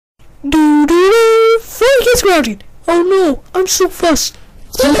Do do do. Frank is grounded. Oh no, I'm so fussed.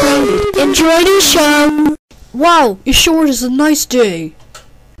 So grounded. Enjoy the show. Wow, it sure is a nice day.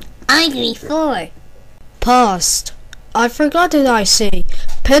 I agree 4. Paused. I forgot that I say.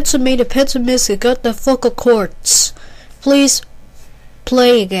 Pizza made a pizza miss and got the focal cords. Please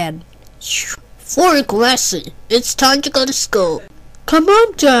play again. 4 Grassy. It's time to go to school. Come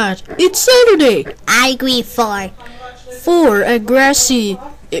on, Dad. It's Saturday. I agree 4. 4 and Grassy.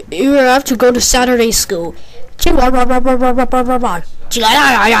 You have to go to Saturday school. I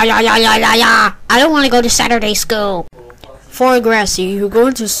don't want to go to Saturday school. 4 Grassy, you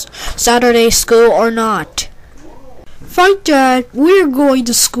going to Saturday school or not? Fine, Dad. We're going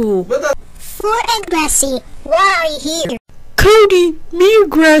to school. 4 and Grassy, why are you here? Cody, me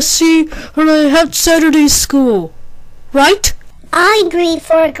and Grassy are gonna have Saturday school. Right? I agree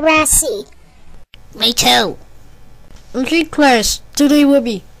 4 Grassy. Me too. Okay, class. Today will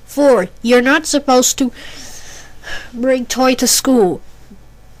be 4. You're not supposed to bring toy to school.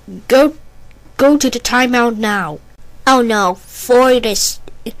 Go to the timeout now. Oh no, 4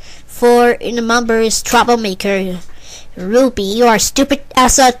 in the number is troublemaker. Ruby, you are stupid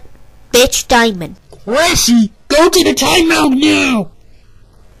as a bitch diamond. Grassy, go to the timeout now.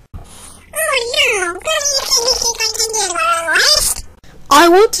 I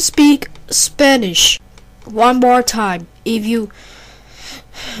want to speak Spanish. One more time. If you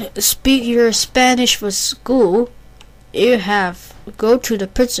speak your Spanish for school, you have go to the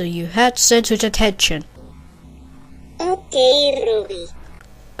principal. You had sent to detention. Okay, Ruby.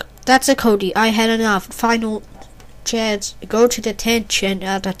 That's it, Cody. I had enough. Final chance. Go to detention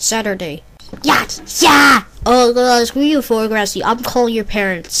that Saturday. Yeah. Oh, screw you 4 Grassy. I'm calling your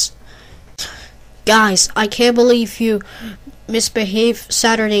parents. Guys, I can't believe you misbehave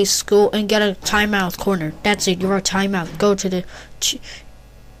Saturday school and get a timeout corner. That's it. You're a timeout. Go to the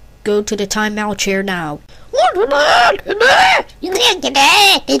timeout chair now.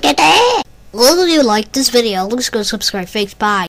 Well, if you like this video, let's go subscribe. Thanks. Bye.